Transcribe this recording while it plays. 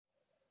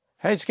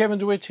Hey, it's Kevin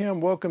DeWitt here and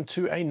welcome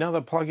to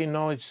another plugin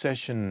knowledge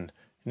session.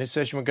 In this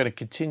session we're going to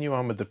continue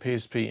on with the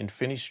PSP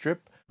InfinStrip.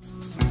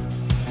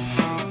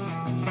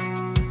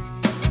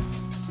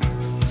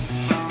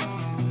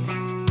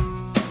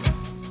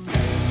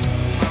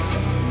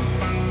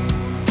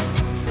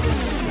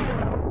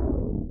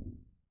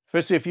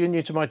 Firstly, if you're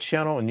new to my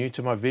channel and new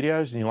to my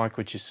videos and you like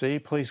what you see,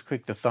 please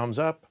click the thumbs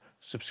up,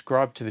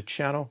 subscribe to the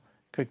channel,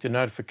 click the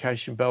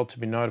notification bell to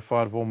be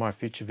notified of all my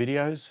future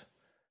videos.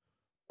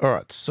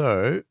 Alright,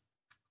 so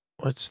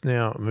let's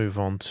now move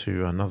on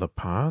to another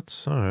part.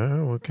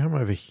 So we'll come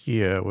over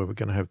here where we're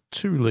going to have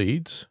two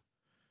leads.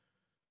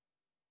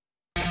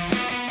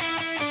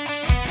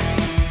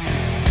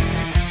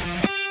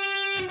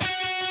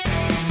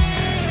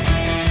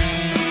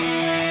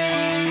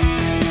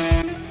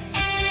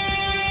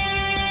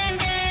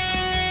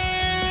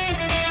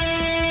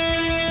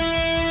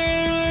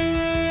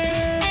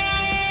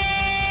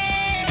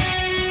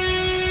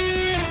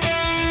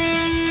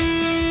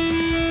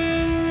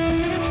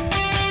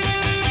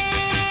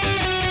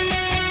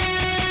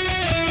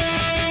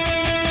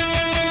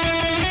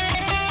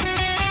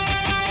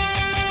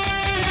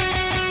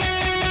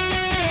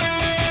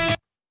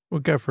 We'll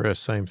go for our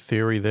same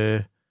theory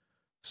there.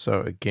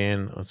 So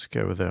again, let's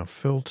go with our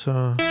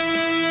filter.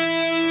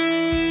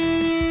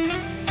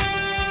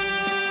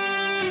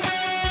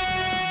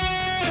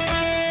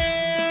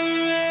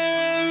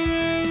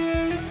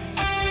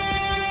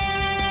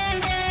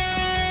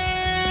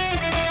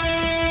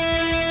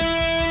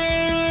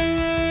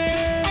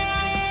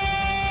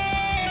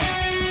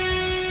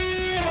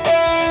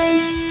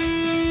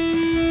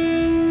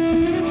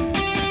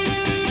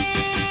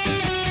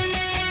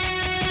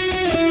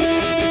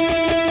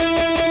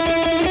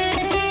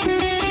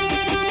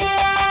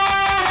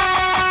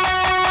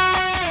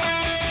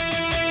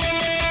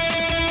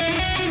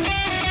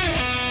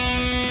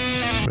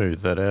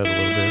 Smooth that out a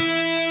little bit.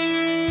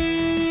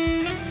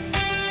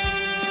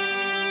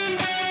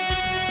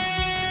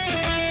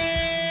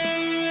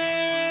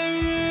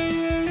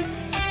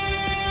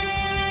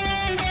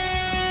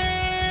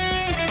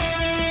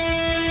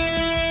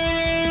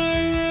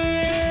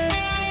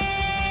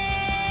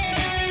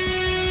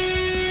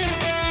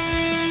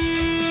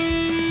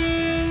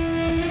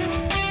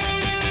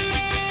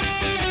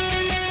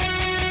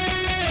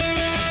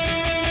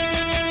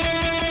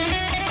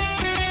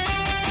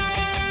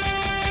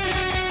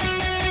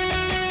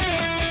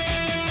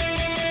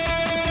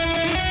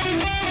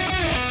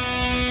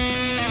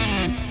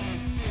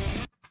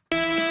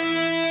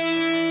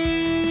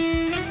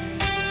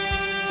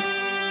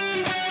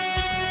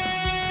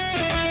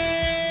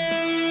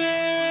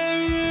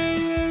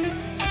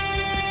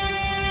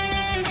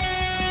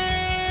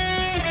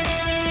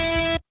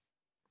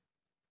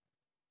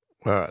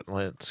 All right,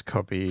 let's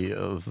copy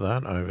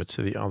that over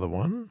to the other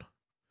one.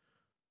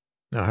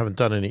 Now, I haven't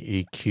done any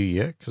EQ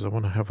yet because I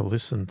want to have a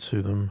listen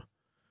to them.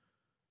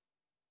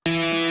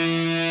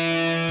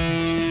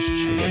 Let's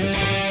just check out this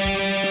one.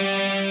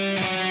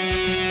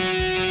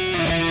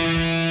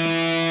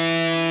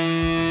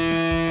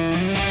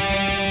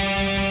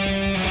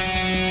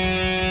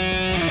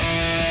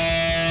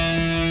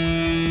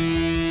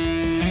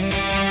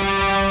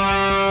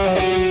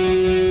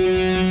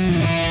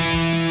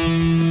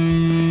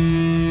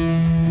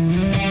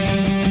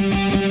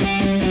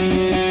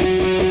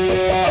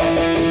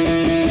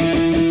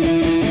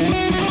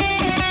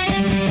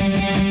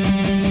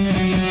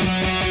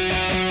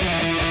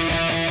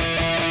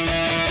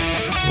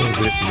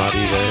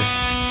 Muddy there.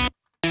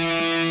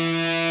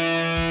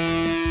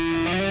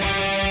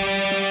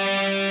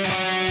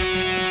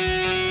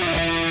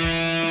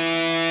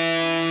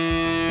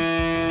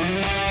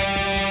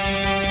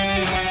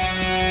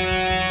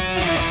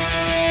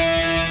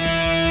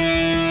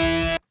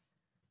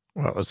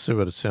 Well, let's see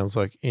what it sounds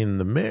like in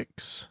the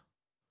mix.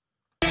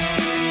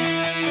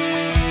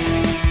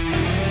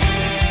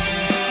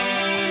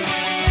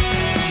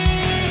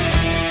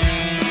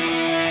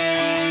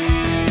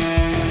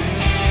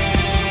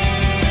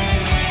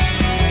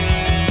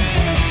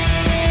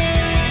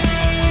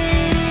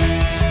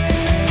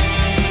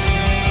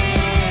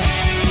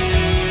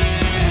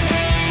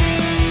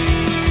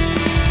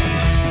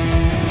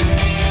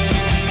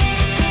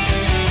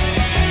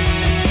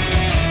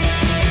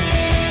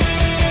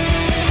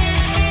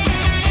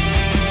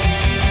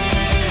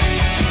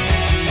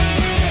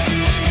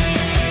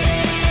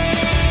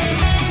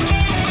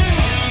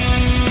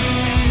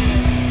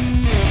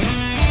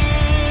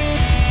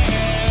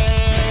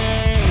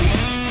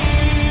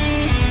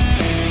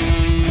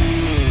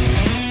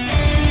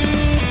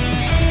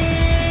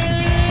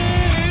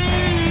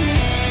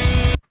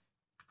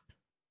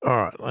 All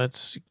right,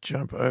 let's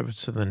jump over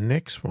to the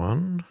next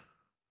one.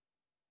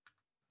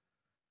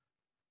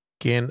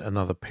 Again,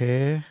 another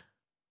pair.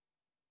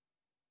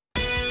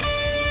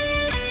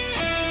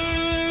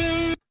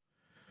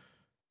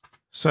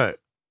 So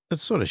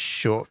let's sort of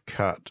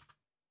shortcut.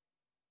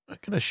 I'm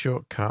going to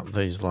shortcut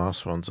these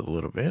last ones a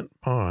little bit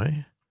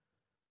by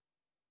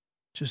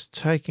just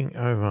taking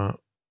over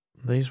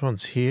these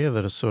ones here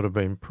that have sort of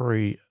been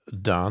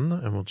pre-done,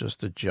 and we'll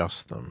just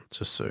adjust them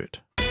to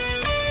suit.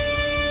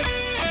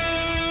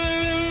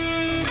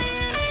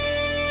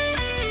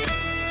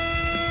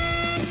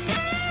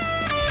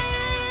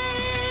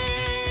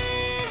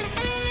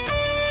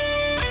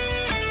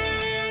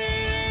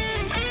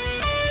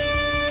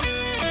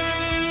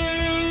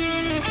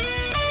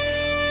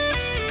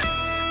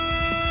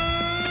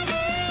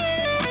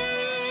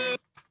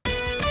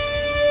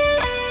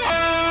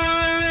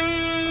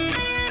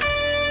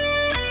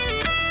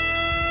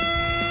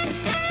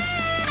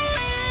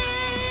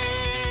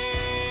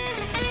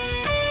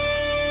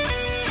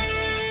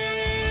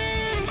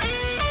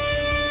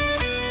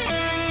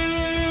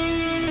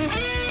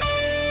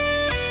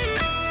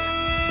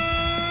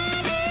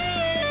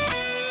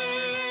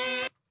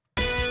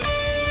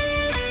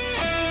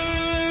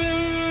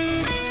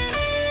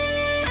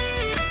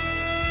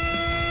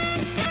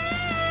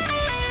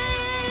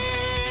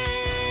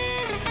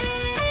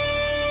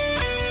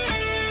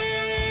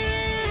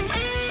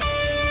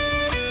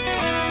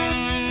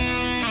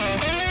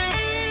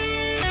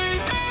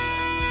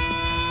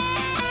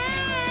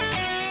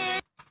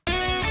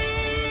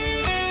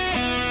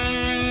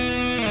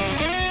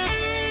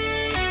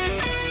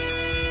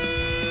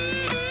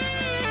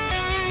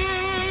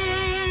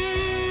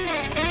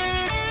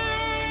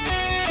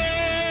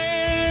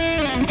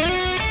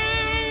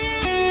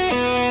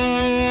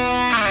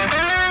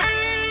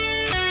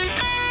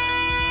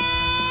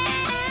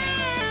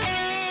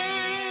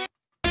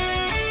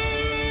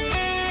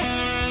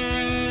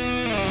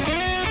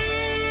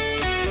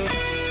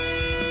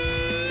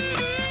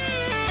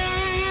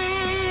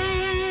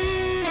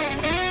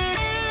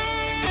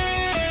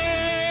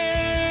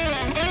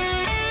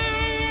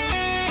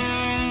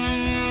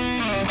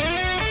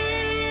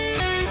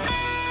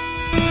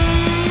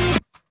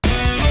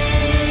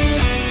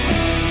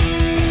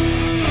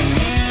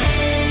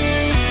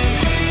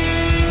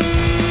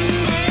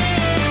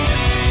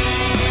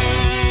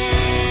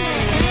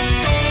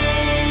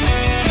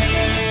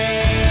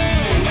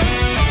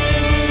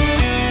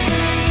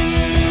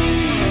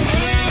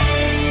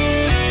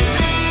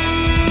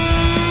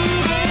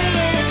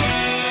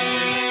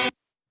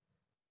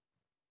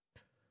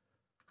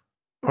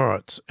 All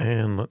right,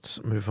 and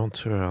let's move on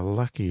to our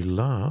lucky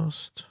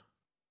last.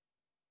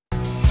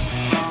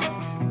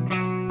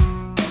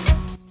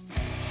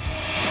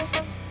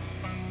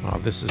 Oh,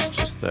 this is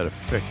just that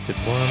affected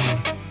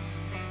one.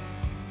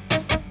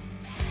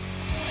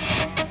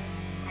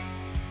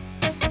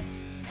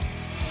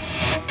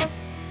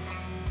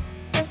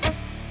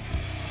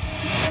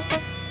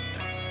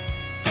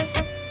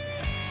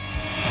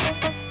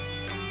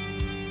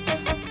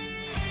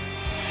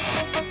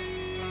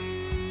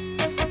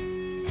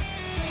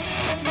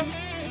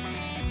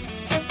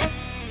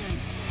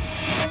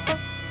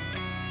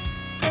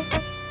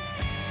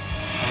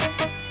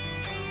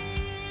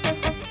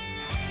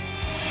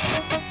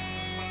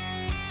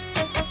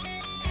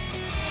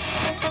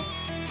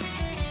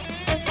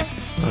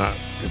 Alright,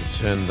 I'm going to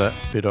turn that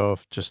bit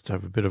off just to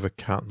have a bit of a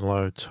cut and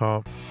low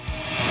top.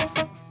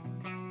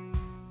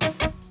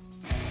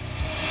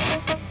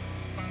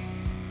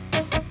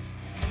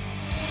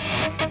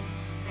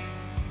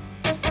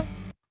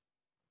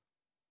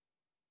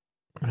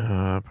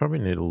 Probably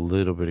need a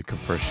little bit of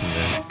compression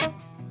there.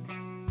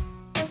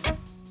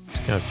 It's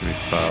going to have to be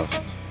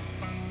fast.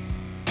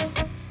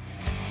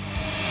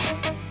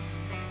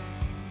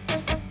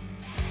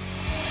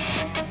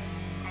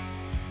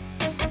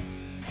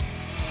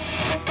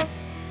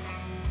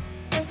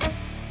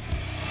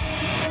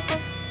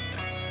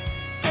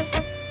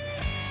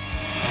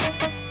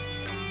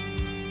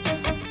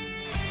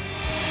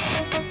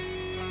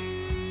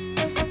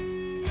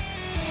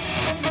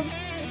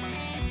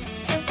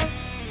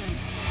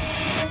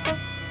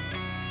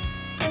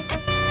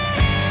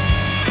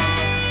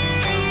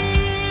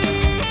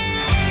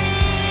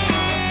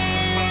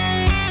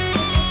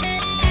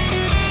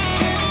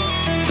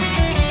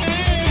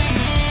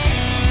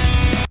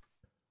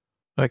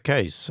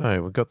 Okay,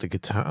 so we've got the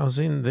guitars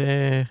in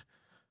there.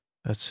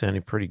 That's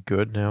sounding pretty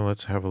good. Now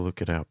let's have a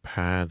look at our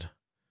pad.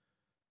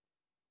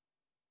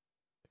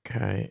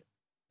 Okay,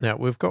 now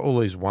we've got all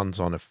these ones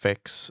on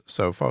effects.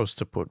 So if I was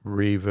to put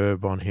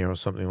reverb on here or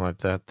something like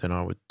that, then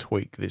I would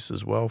tweak this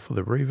as well for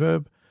the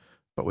reverb.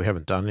 But we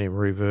haven't done any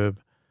reverb.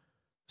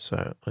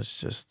 So let's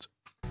just...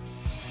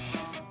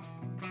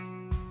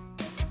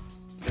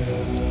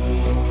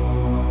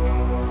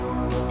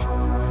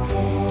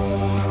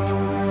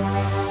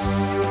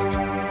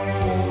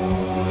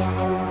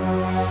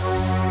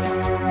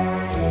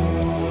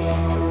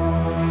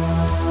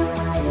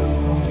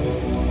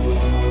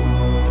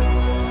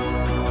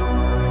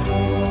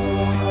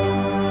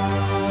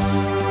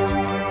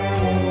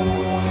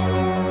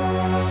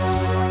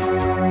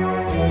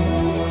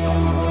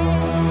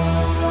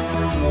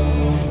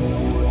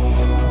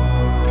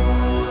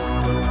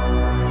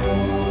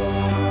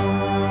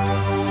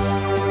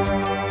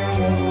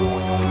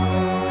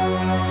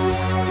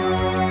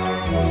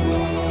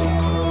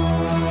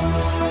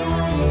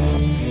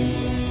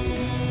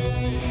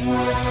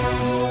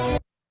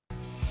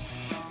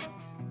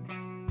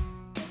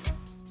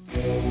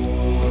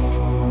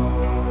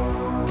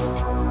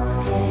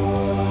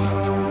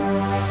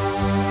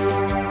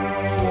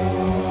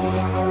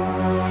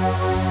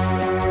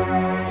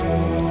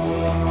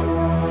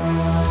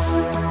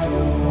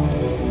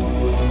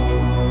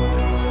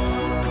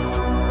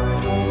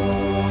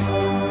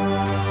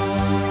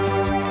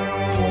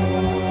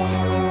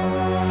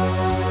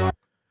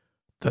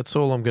 that's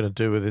all I'm going to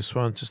do with this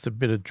one. Just a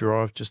bit of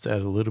drive, just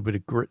add a little bit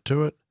of grit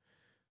to it,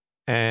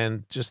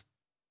 and just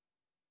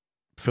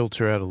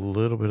filter out a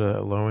little bit of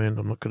that low end.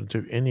 I'm not going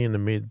to do any in the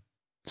mid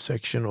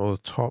section or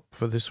the top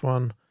for this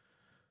one.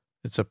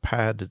 It's a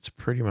pad. It's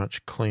pretty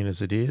much clean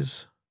as it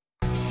is.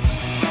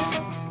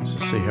 Just to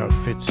see how it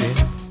fits in.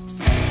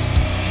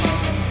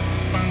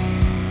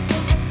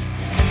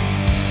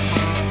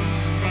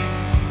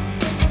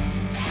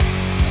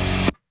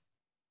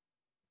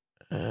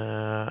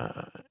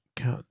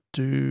 Can't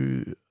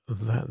do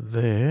that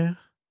there.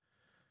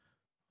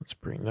 Let's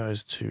bring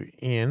those two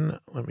in.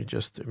 Let me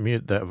just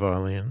mute that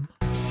violin.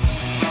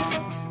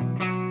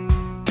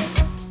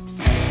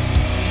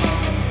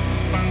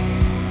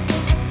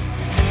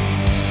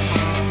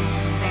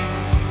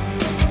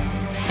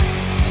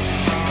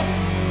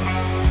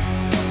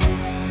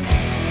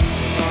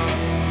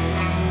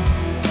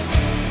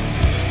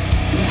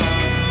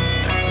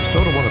 I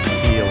sort of want to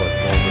feel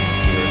it more than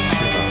hear it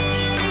too much,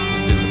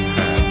 because it is a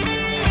pad.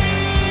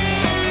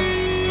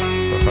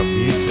 So if I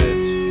mute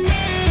it,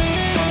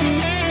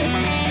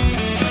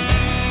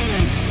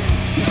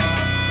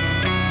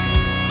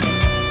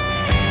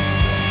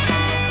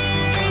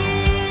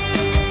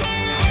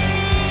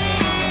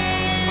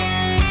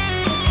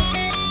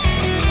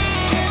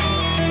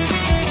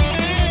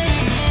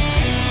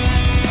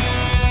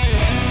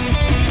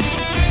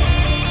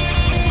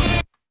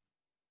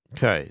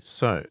 okay,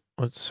 so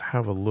let's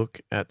have a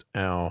look at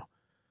our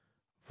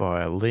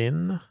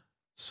violin.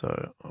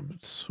 So I'm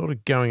sort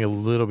of going a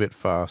little bit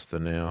faster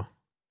now.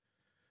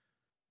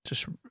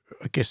 Just,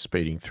 I guess,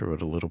 speeding through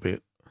it a little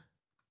bit.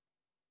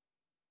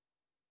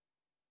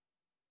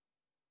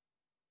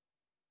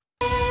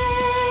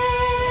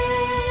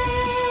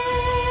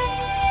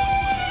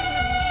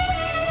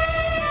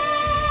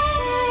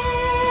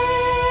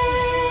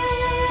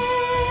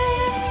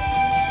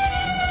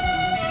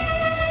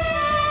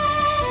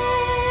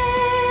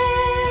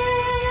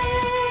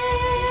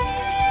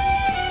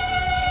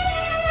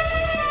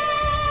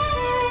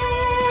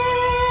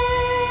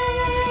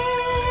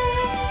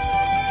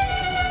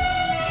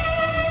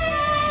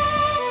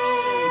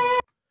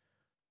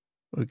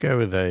 We'll go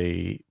with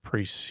a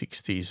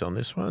pre-60s on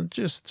this one,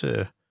 just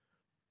to,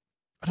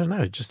 I don't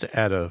know, just to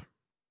add a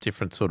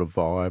different sort of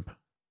vibe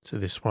to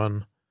this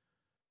one.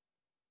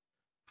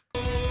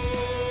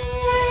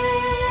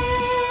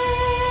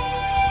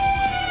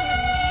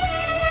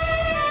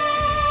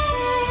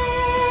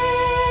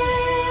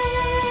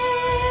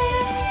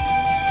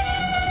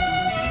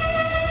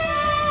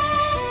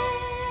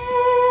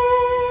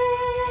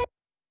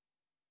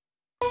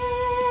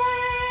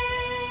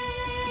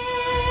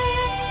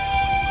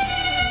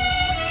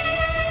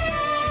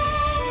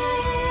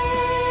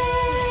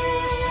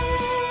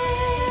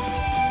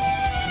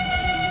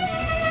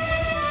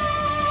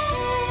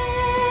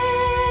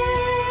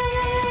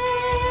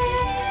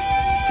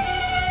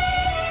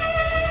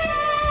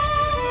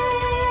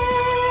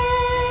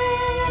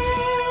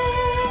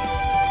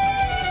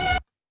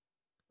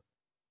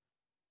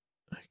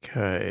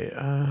 Okay,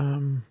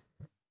 do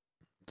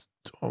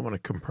I want to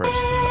compress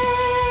that?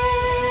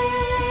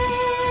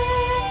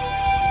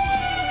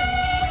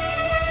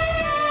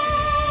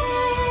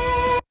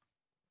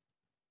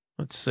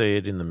 Let's see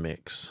it in the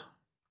mix.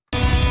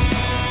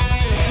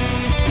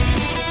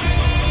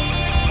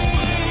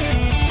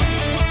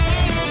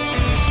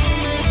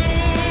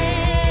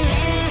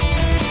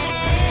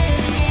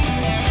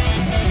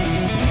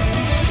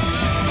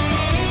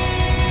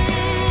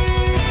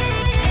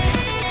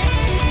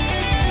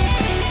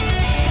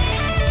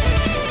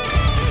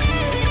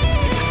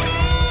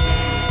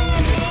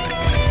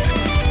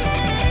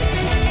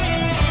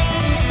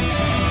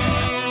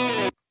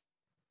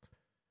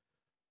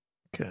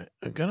 Okay,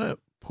 I'm going to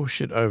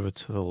push it over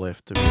to the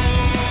left a bit.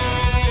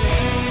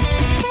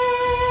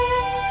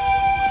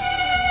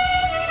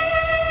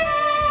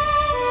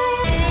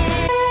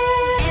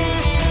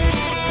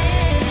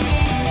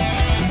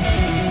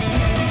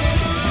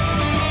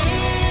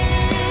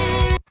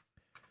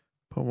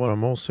 But what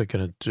I'm also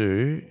going to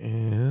do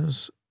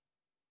is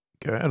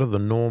go out of the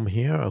norm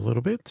here a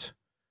little bit.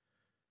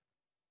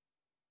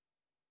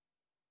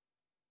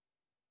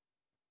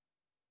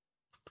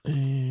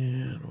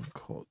 And we'll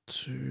call it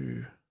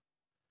 2.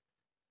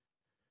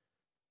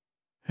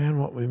 And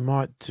what we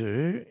might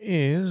do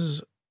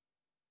is,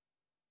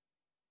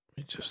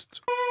 we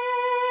just...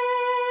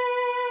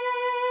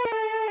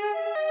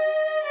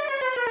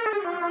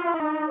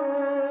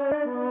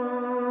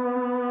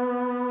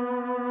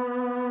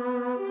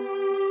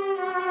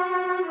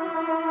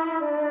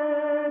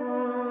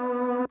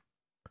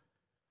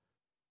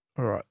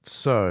 All right,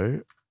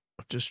 so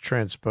I've just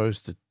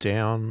transposed it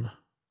down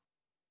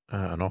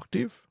an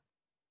octave.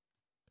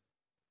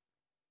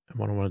 And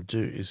what I want to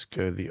do is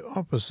go the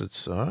opposite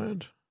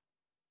side.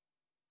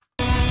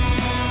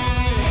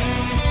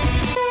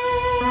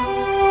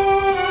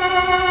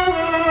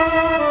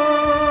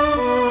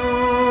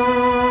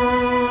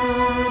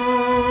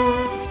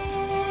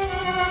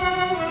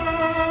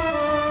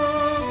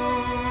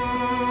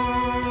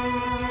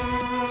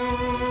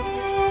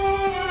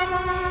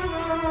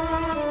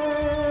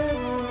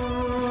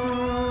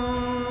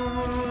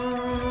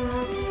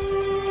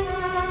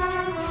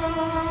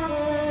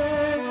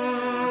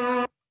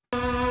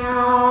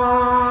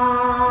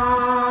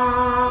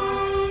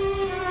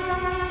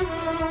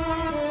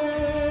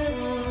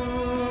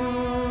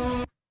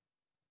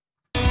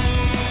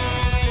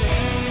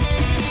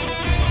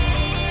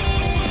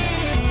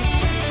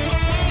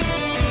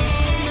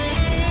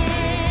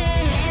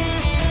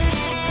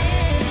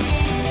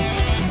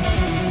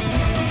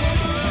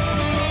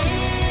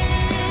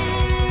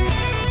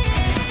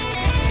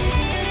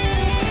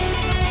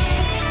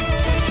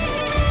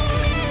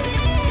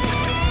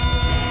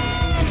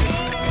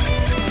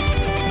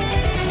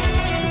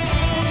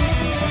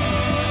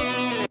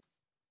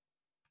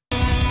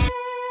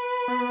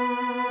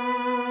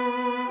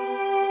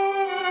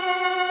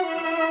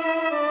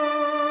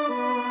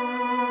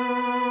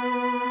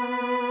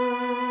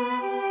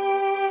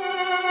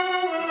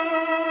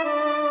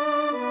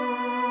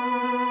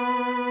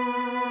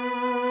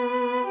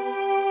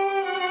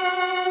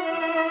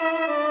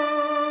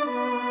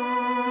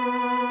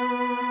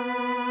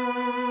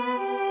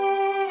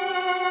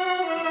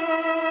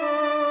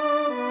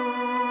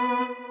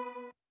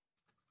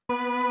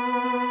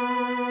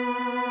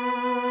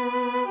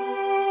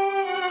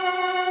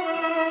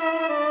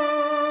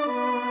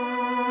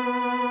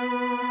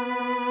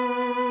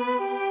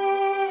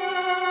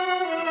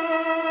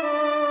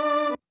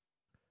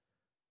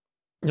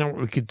 Now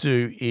what we could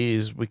do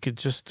is we could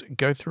just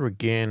go through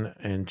again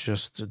and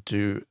just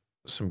do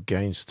some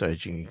gain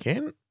staging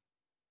again.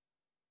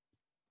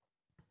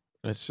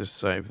 Let's just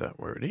save that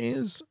where it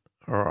is.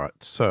 All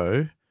right,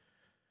 so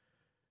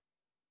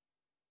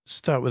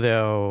start with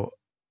our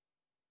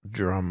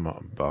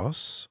drum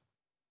bus.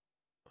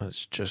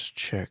 Let's just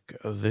check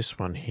this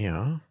one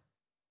here.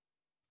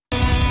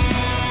 Okay,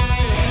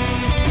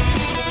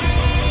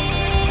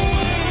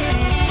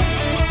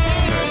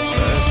 so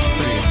that's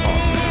pretty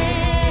hot now.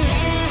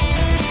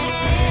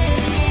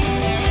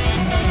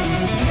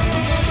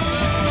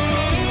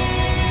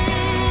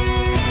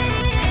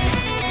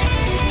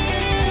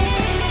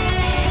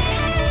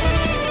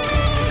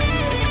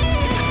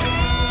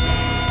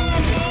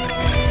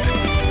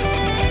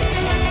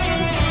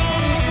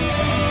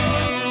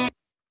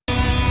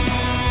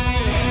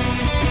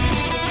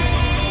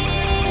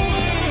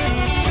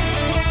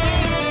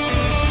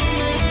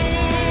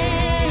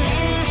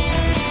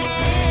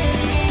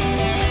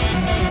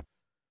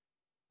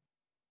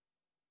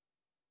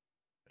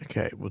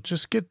 Okay, we'll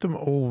just get them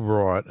all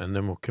right and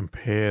then we'll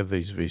compare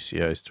these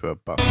VCOs to our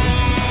buses.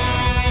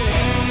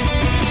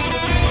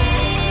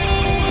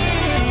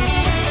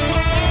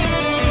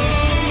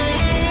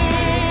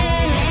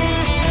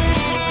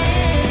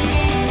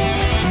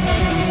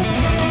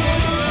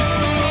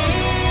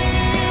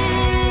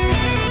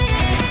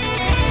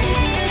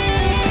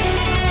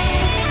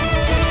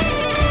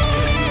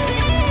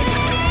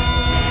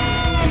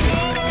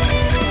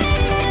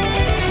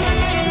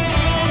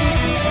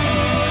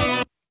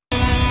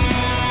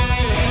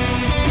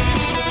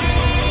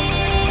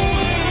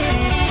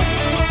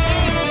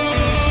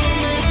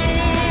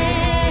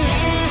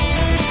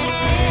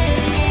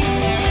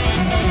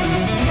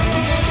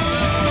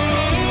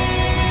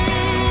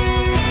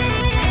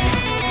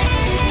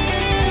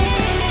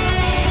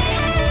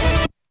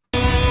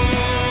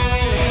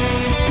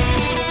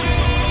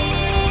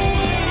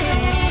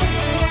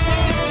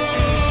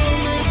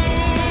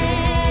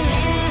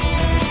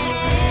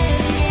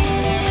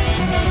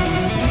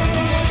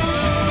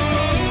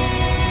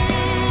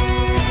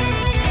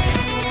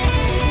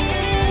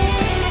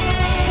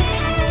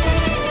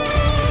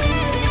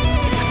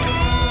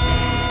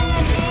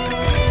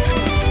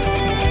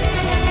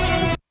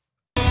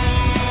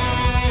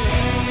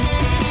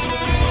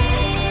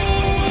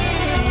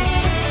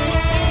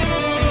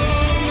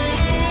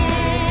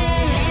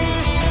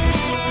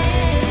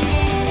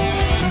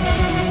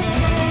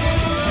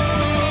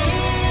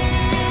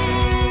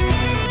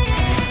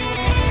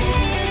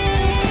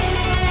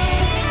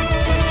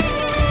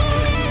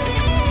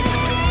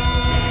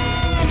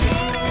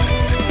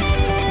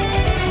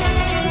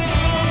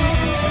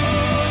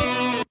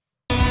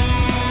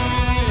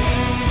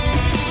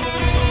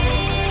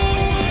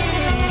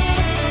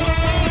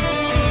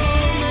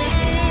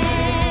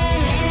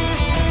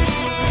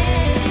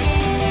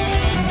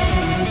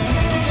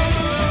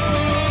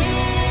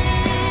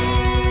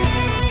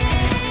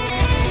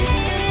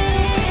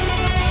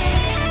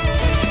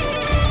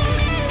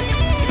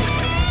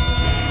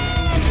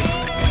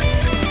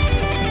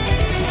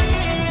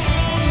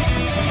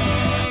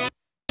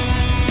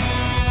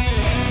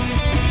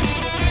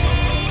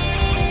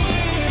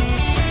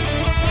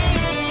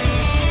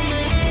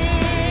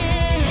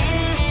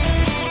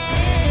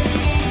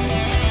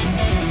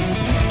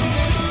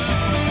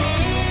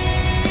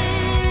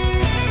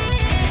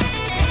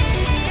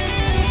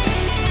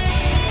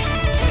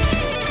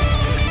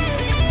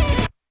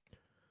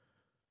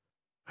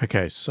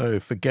 Okay, so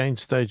for gain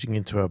staging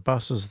into our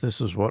buses, this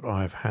is what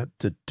I've had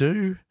to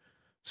do.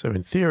 So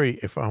in theory,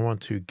 if I want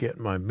to get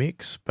my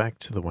mix back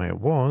to the way it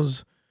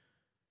was,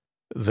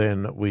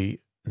 then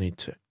we need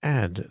to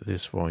add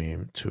this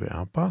volume to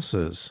our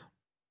buses.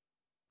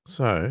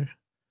 So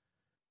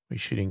we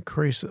should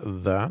increase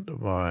that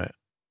by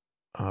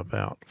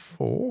about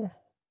 4,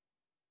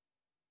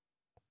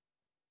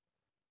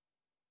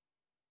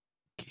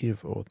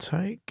 give or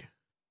take.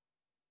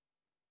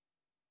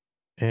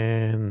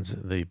 And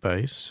the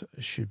bass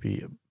should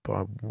be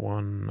by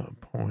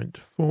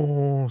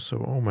 1.4, so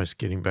we're almost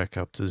getting back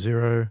up to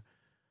 0.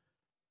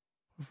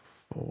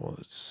 4,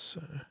 let's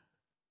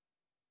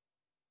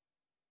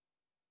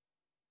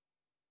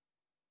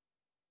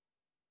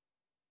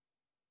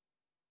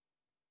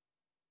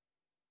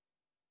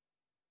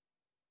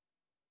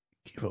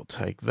give or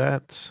take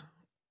that.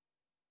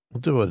 We'll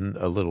do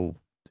a little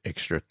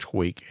extra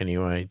tweak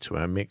anyway to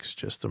our mix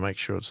just to make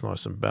sure it's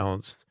nice and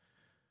balanced.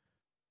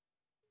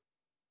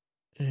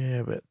 Yeah,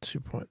 about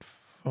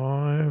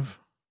 2.5.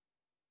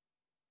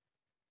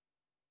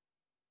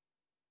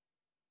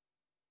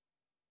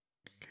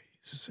 Okay,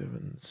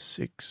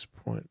 6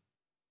 point.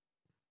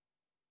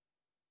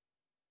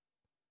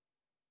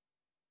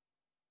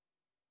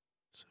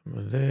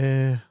 Somewhere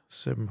there,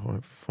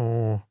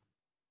 7.4,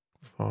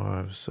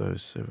 5, so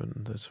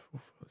 7, that's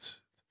 4, 5, 6.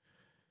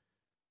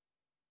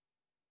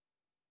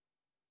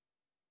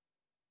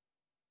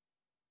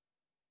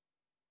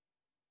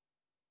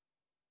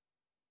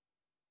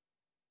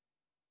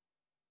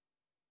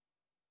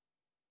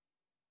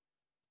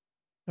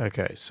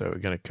 Okay, so we're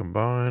going to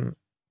combine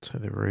So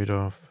the read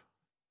off,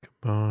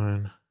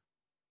 combine.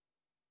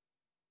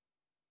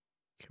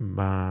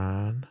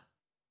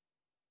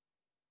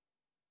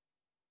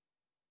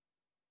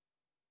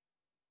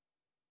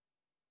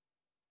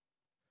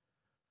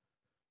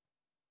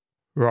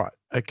 Right,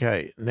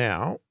 okay,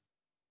 now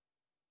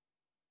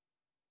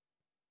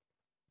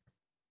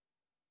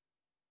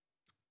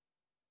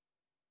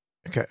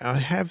okay, I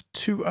have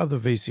two other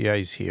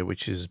VCAs here,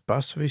 which is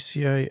bus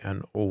VCA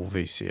and all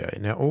VCA.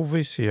 Now, all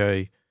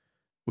VCA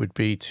would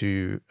be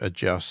to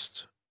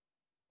adjust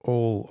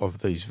all of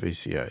these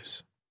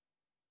VCAs.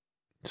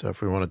 So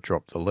if we want to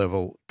drop the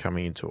level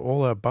coming into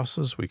all our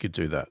buses, we could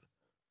do that.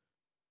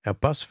 Our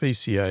bus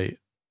VCA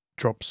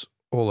drops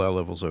all our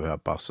levels of our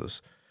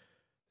buses.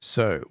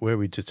 So where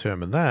we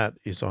determine that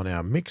is on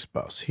our mix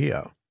bus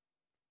here.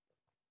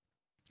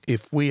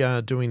 If we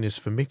are doing this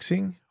for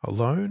mixing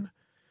alone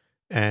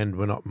and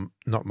we're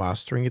not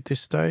mastering at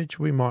this stage,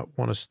 we might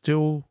want to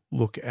still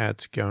look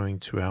at going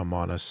to our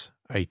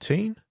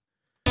 -18.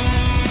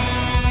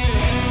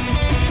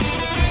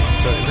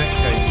 So in that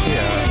case here,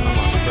 I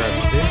might grab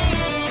this.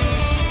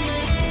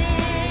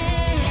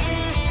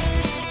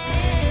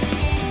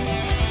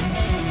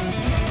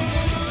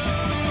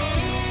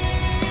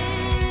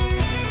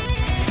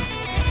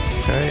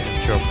 Okay, and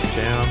drop it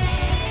down.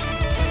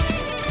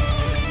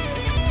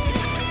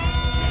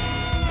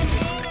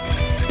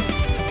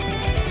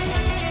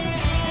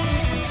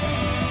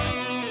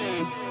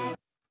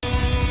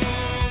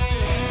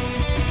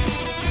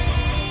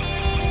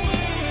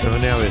 So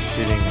now we're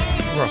sitting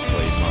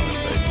roughly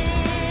 -18.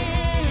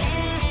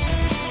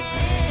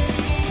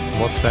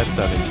 What's that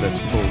done is that's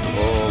pulled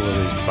all of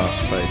these bus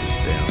faders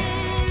down.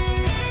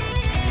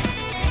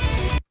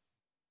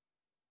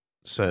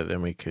 So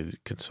then we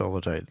could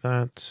consolidate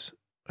that.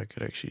 I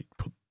could actually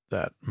put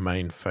that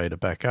main fader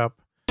back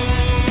up.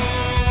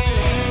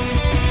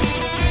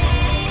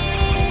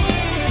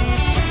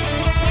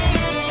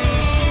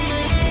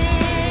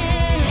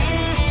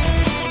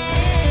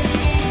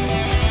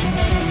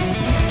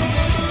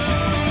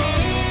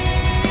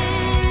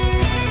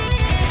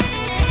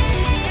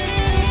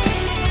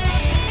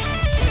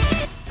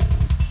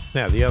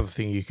 Now, the other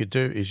thing you could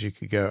do is you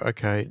could go,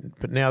 okay,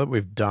 but now that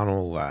we've done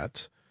all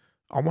that,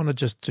 I want to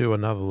just do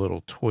another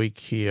little tweak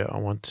here. I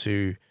want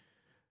to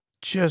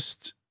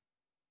just,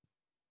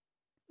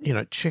 you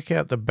know, check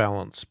out the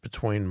balance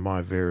between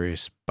my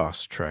various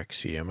bus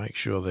tracks here. Make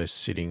sure they're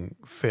sitting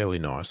fairly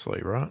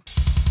nicely, right?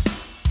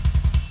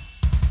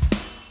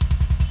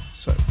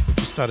 So we'll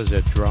just start as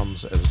our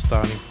drums as a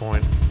starting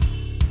point.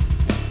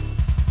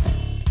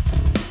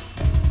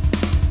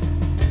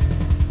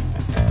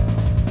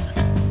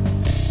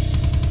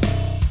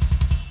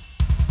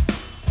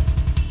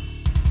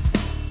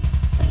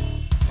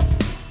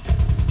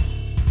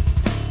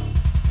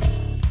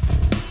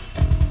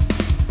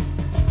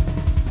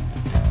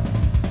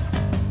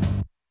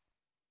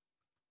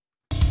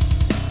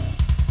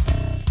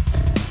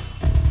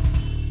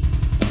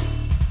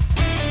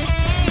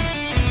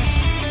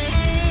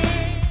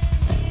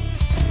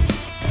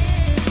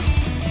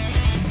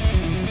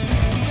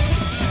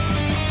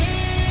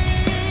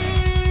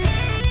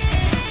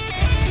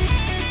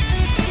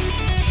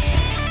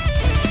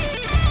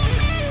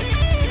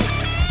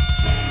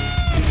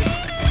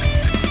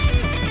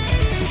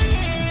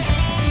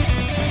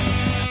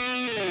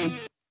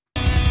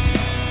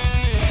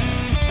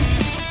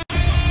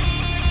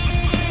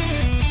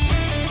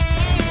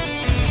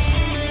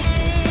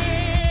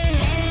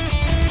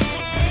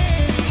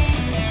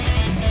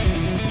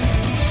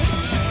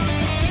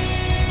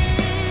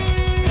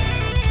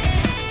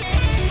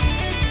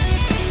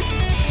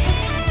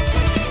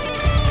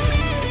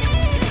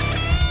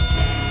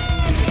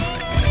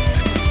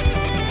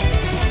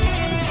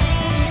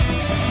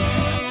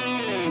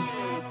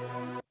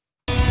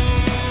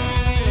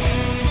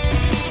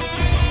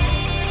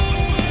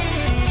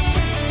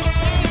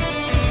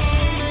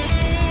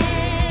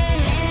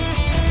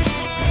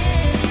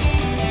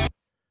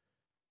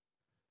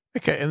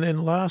 Okay, and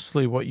then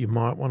lastly, what you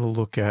might want to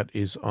look at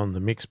is on the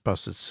mix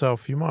bus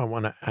itself, you might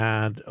want to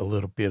add a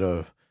little bit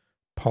of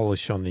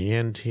polish on the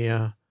end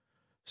here.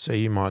 So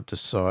you might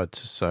decide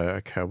to say,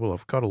 okay, well,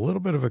 I've got a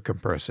little bit of a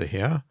compressor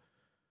here.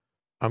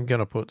 I'm going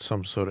to put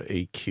some sort of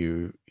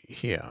EQ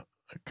here,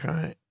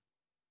 okay?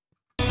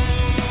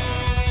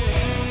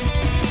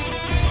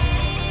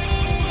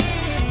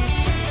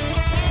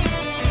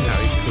 Now,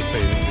 it could be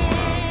that you want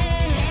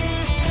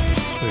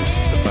to boost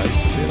the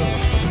bass a bit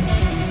or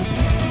something.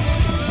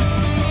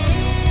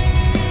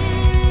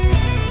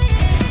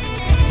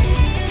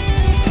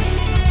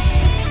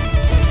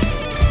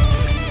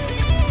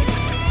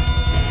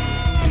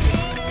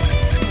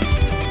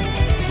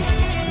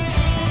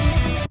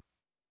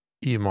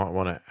 You might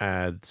want to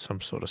add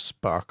some sort of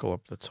sparkle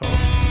up the top.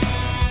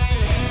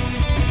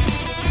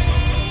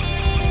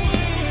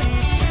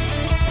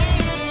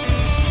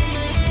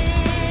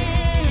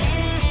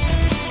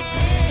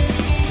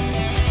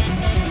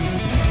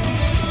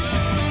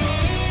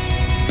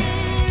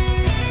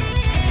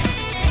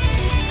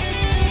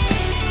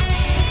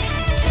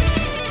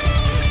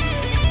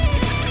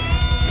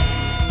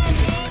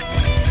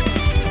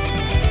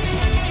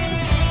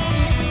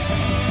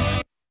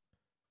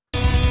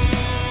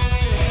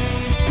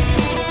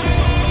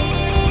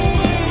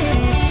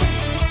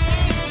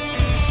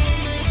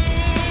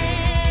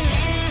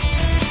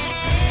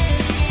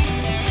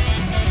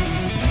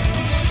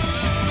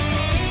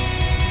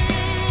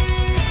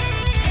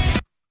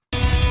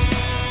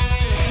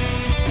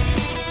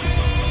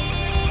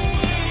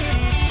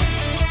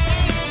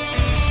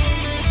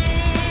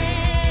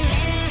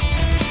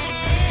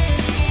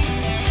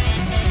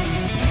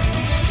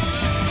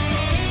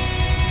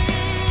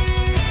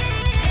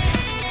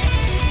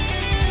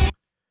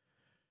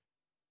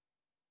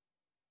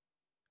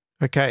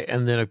 Okay,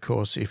 and then of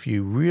course, if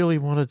you really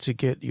wanted to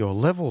get your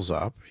levels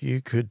up,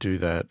 you could do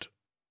that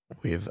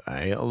with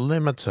a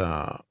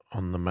limiter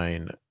on the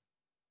main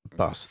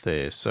bus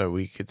there. So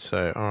we could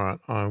say, all right,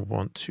 I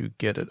want to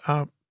get it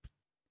up.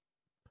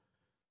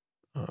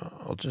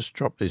 I'll just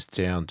drop this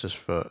down just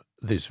for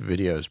this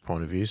video's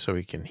point of view so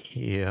we can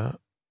hear.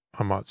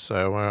 I might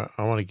say, well,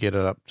 I want to get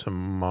it up to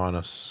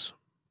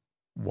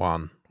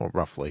 -1 or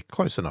roughly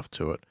close enough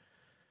to it.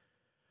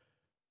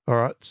 All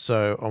right,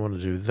 so I want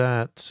to do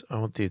that. I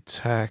want the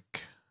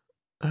attack.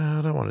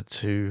 I don't want it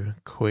too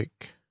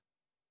quick.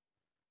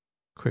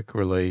 Quick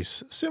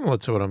release, similar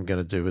to what I'm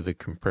going to do with the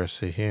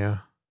compressor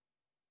here.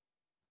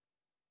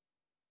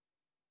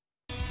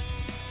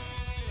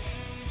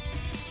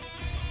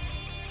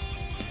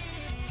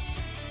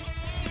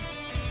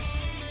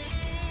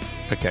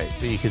 Okay,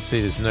 but you can see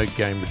there's no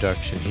gain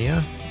reduction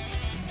here.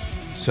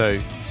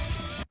 So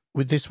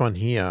with this one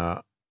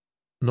here,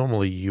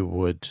 normally you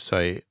would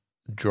say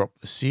drop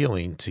the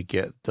ceiling to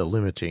get the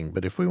limiting,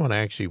 but if we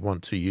actually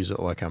want to use it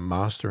like a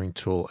mastering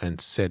tool and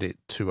set it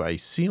to a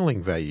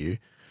ceiling value,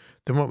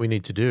 then what we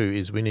need to do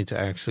is we need to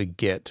actually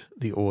get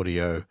the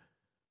audio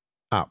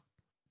up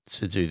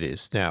to do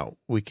this. Now,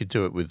 we could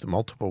do it with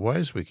multiple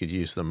ways. We could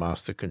use the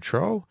master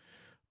control.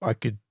 I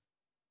could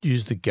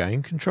use the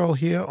gain control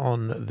here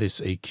on this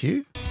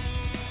EQ.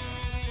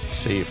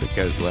 See if it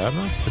goes loud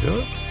enough to do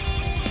it.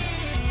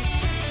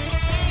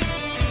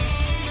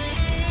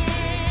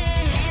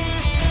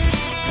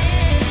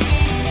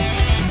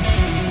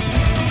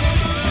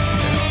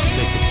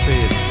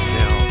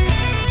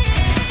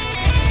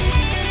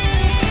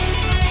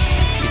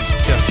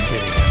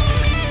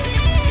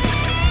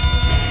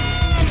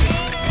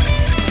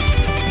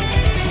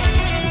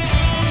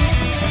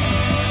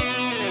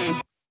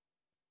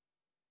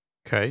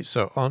 Okay,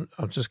 so I'm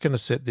just going to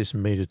set this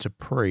meter to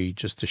pre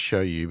just to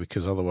show you,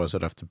 because otherwise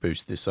I'd have to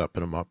boost this up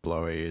and it might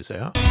blow our ears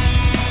out. Now,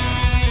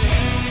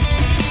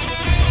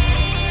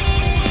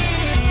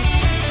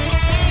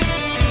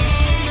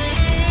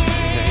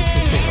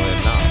 interestingly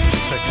enough,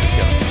 it's actually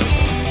going over.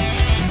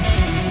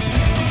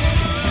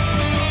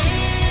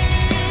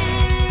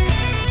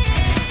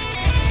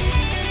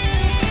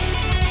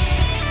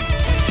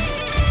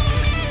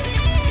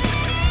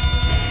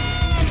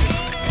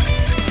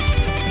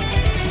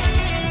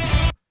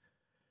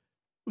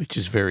 Which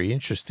is very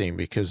interesting,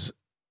 because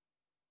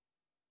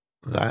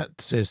that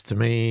says to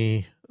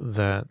me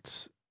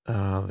that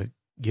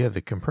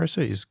the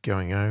compressor is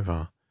going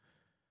over.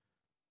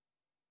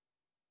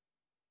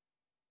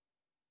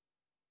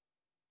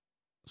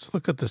 Let's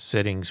look at the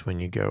settings when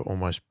you go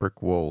almost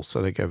brick wall.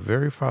 So they go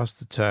very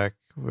fast attack,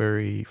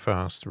 very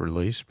fast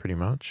release, pretty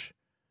much.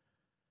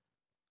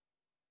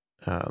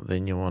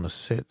 Then you want to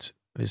set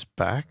this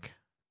back.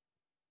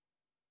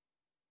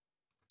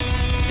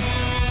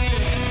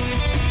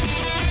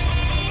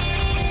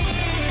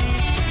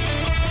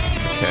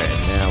 Okay,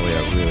 now we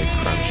are really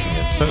crunching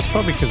it. So it's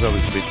probably because I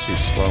was a bit too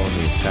slow on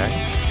the attack.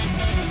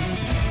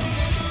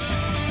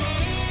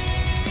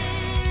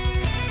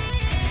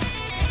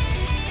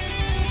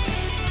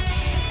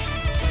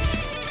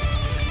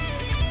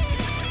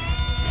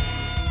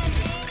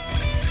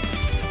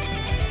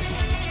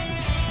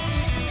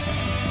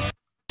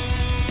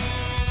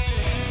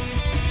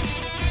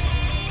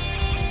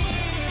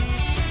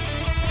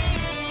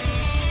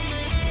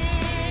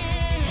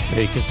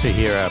 You can see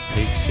here our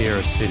peaks here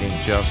are sitting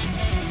just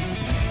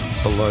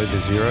below the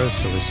zero,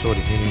 so we're sort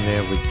of hitting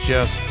there. We're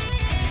just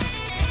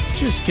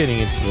getting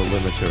into the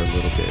limiter a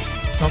little bit,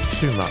 not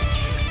too much.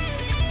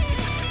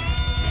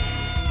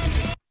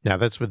 Now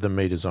that's with the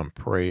meters on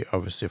pre.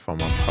 Obviously if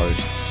I'm on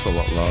post, it's a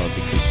lot lower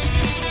because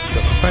I've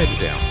got the fader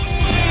down.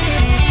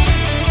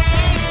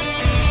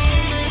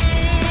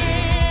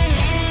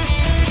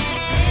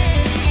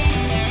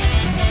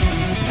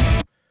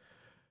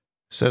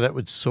 So that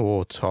would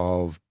sort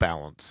of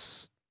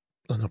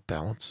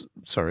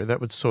that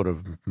would sort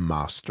of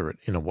master it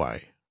in a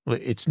way.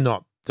 It's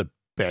not the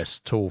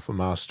best tool for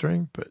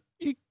mastering, but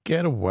you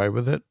get away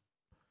with it.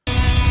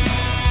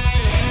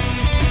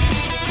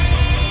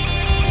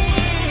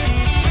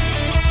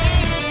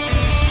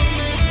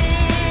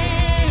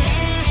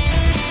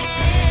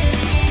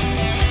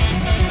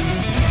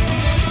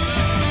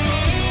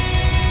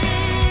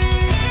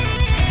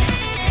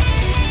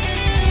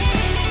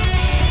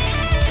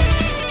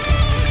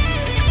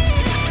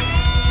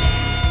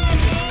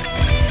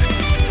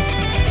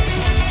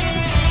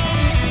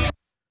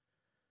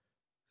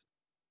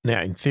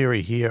 Now, in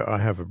theory here, I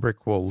have a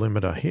brick wall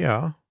limiter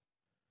here.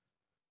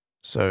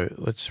 So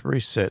let's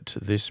reset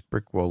this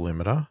brick wall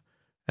limiter.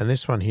 And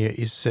this one here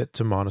is set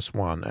to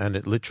 -1, and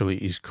it literally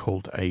is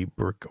called a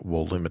brick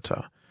wall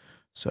limiter.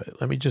 So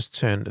let me just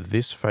turn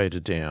this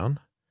fader down.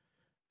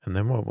 And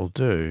then what we'll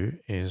do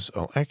is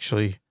I'll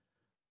actually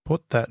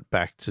put that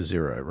back to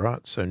 0,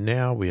 right? So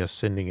now we are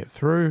sending it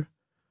through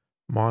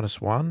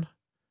 -1.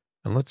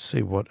 And let's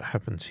see what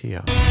happens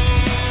here.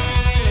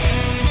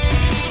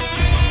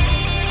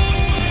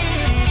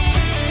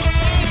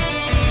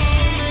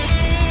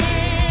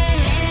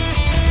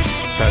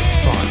 So it's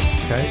fine,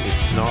 okay?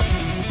 It's not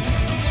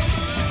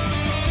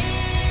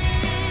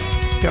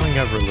going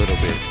over a little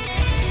bit,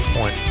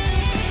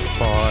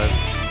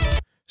 0.5.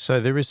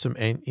 So there is some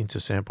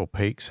intersample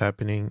peaks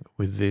happening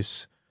with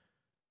this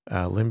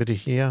limiter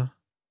here.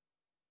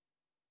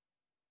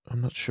 I'm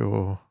not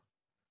sure.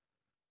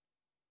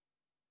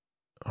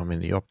 I mean,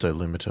 the opto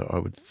limiter I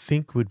would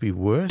think would be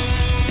worse.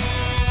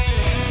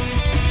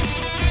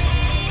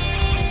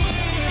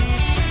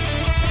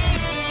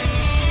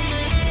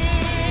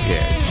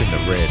 Yeah, it's in the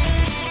red.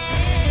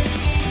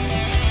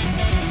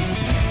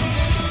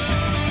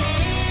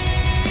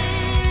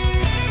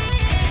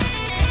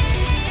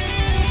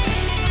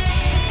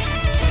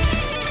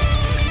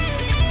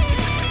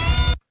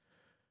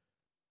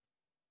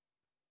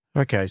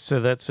 Okay, so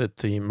that's at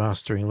the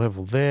mastering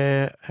level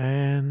there,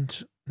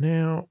 and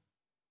now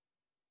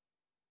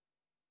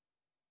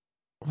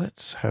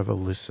let's have a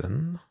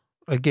listen.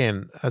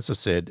 Again, as I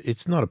said,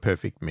 it's not a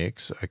perfect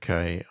mix,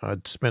 okay?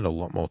 I'd spend a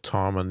lot more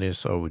time on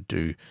this. I would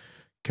do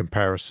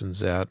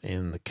comparisons out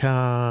in the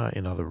car,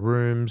 in other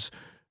rooms,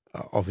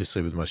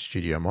 obviously with my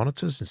studio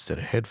monitors instead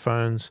of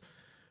headphones.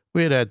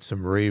 We'd add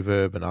some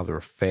reverb and other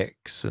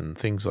effects and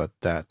things like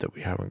that that we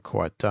haven't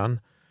quite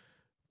done.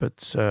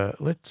 But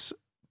let's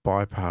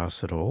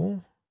bypass it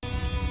all.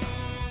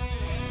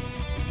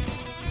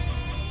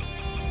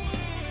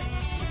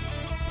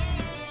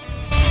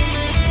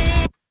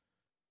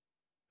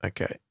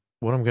 Okay,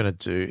 what I'm going to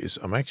do is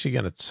I'm actually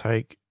going to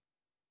take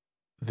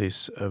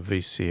this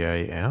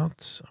VCA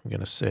out. I'm going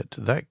to set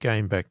that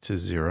gain back to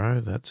 0.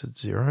 That's at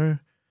 0.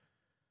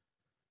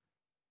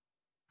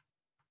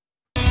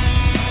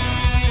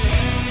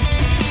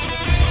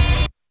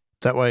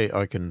 That way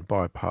I can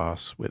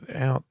bypass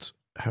without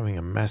having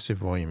a massive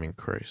volume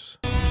increase,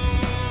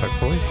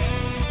 hopefully.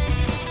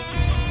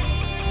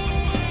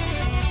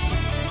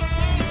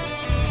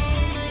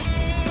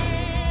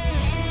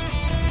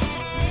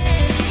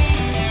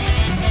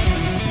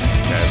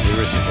 Okay,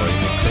 there is a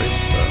volume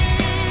increase, but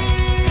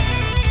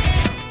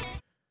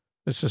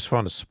let's just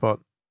find a spot.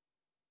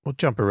 We'll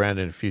jump around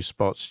in a few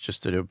spots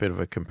just to do a bit of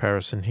a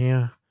comparison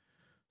here.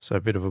 So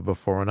a bit of a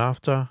before and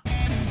after.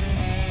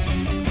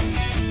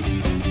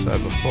 So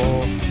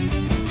before.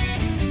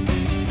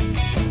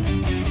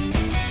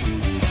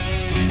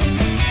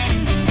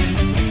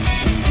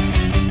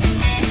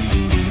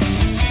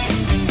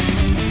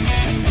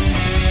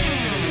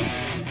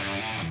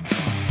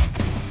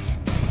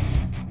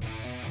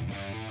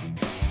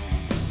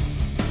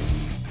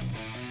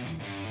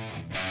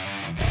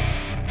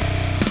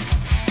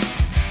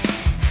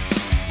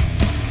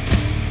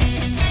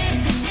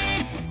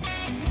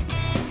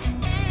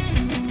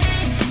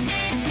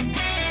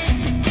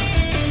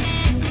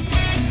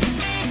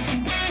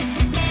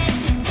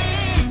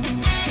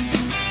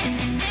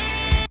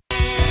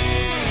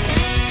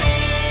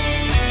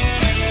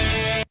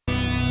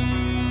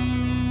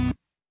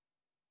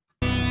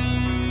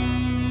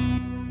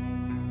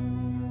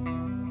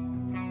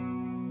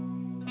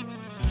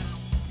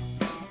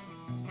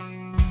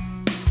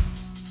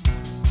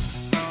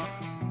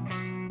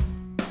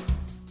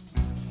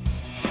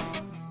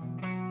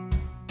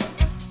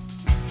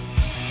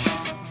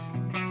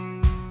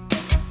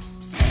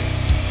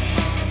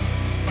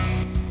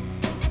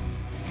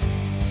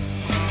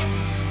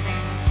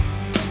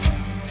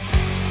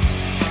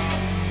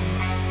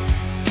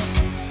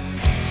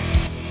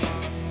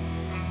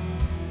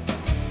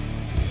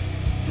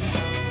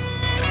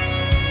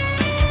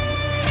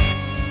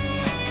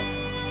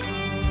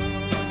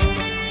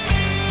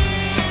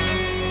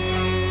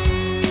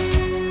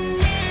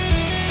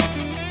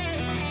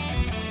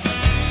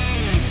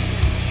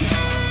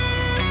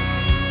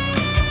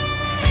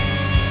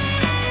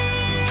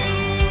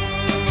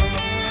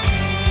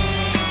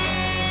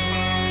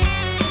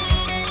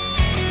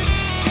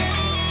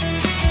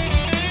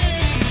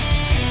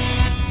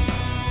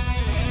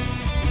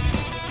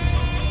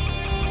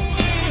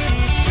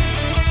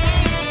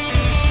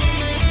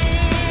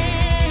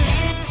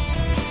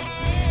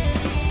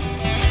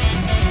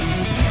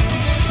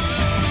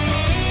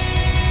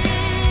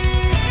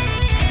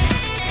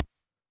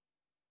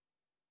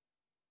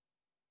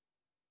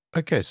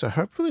 Okay, so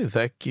hopefully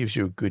that gives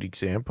you a good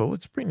example.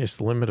 Let's bring this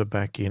limiter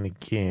back in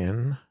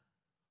again.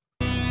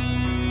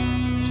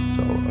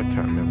 I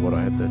can't remember what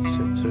I had that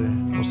set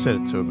to. I'll set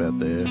it to about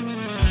there.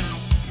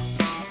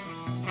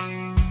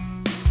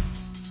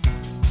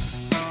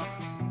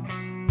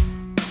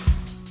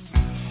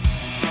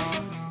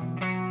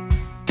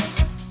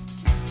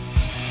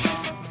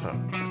 Oh,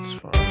 that's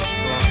fine.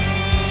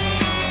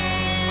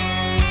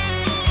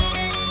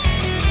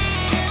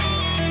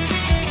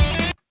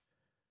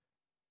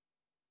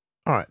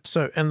 All right,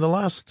 so, and the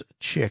last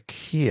check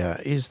here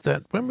is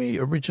that when we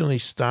originally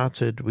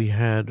started, we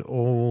had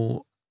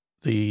all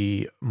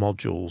the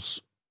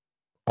modules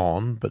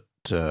on, but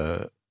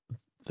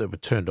they were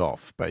turned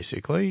off,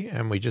 basically,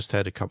 and we just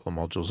had a couple of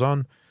modules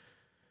on,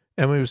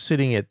 and we were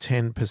sitting at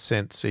 10%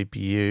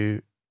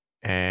 CPU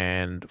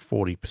and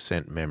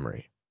 40%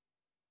 memory.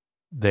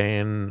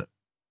 Then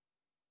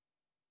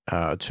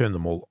turned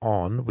them all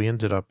on. We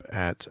ended up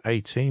at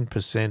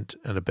 18%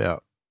 and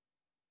about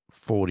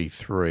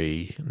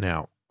 43.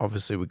 Now,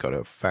 obviously we've got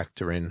to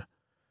factor in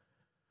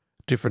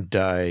different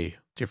day,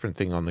 different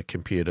thing on the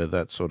computer,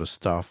 that sort of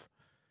stuff.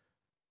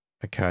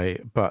 Okay,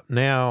 but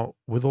now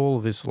with all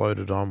of this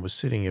loaded on, we're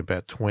sitting at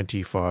about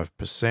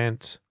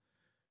 25%.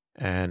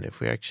 And if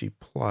we actually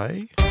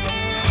play,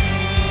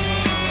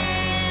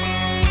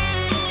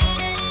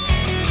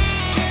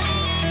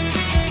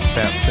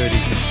 about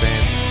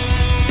 30%.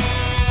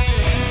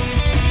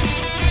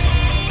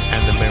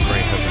 And the memory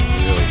hasn't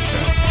really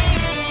changed.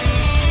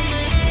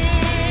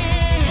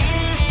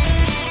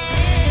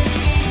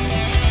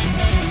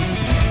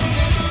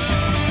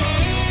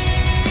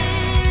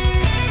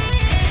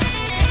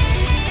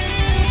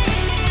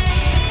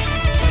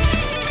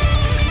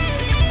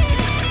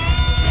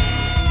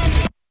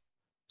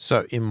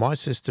 So in my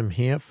system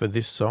here for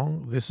this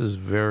song, this is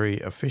very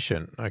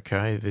efficient.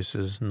 Okay, this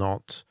is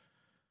not,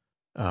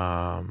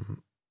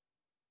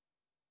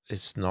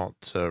 it's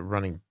not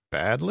running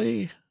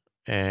badly.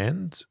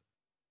 And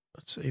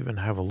let's even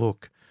have a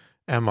look.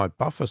 And my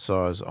buffer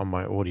size on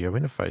my audio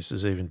interface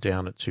is even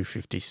down at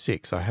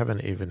 256. I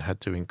haven't even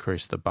had to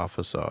increase the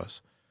buffer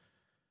size.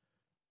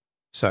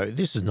 So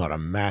this is not a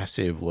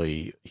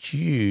massively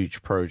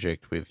huge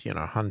project with, you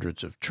know,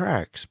 hundreds of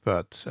tracks,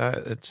 but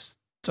it's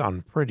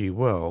done pretty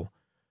well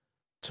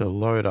to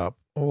load up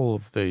all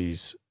of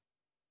these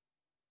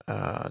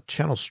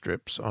channel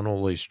strips on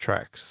all these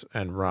tracks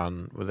and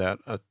run without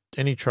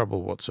any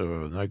trouble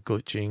whatsoever. No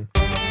glitching.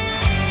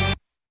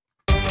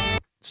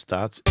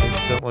 Starts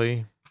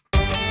instantly,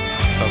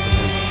 doesn't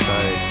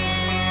hesitate.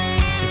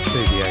 You can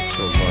see the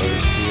actual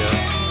load here,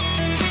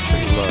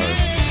 pretty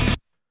low.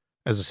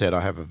 As I said, I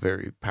have a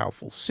very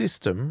powerful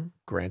system,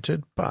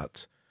 granted,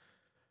 but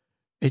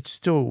it's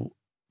still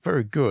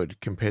very good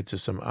compared to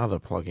some other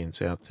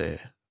plugins out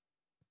there.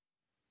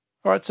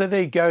 All right, so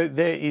there you go.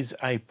 There is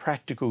a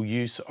practical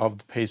use of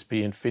the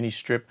PSP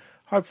InfinStrip.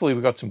 Hopefully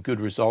we got some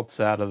good results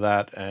out of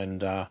that,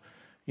 and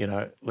you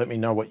know, let me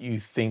know what you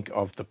think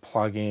of the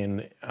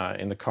plugin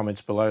in the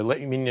comments below.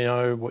 Let me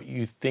know what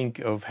you think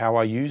of how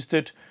I used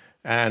it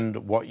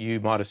and what you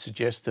might have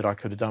suggested I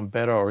could have done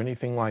better or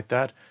anything like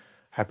that.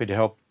 Happy to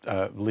help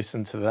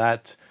listen to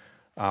that.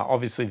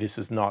 Obviously, this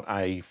is not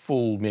a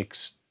full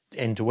mix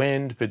end to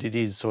end, but it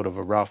is sort of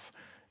a rough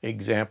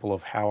example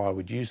of how I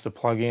would use the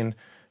plugin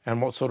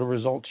and what sort of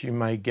results you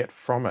may get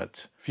from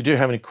it. If you do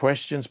have any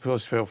questions,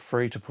 please feel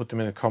free to put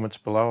them in the comments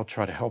below. I'll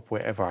try to help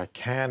wherever I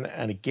can.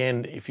 And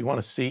again, if you want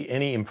to see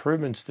any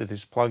improvements to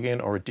this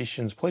plugin or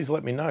additions, please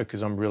let me know,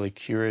 because I'm really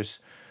curious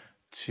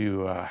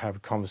to have a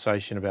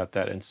conversation about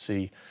that and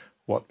see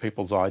what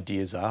people's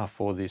ideas are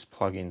for this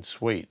plugin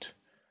suite.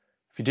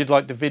 If you did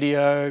like the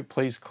video,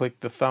 please click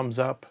the thumbs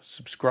up,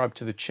 subscribe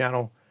to the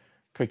channel,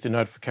 click the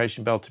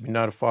notification bell to be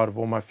notified of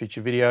all my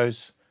future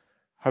videos.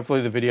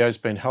 Hopefully the video has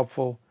been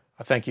helpful.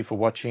 I thank you for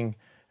watching,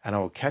 and I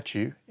will catch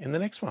you in the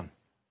next one.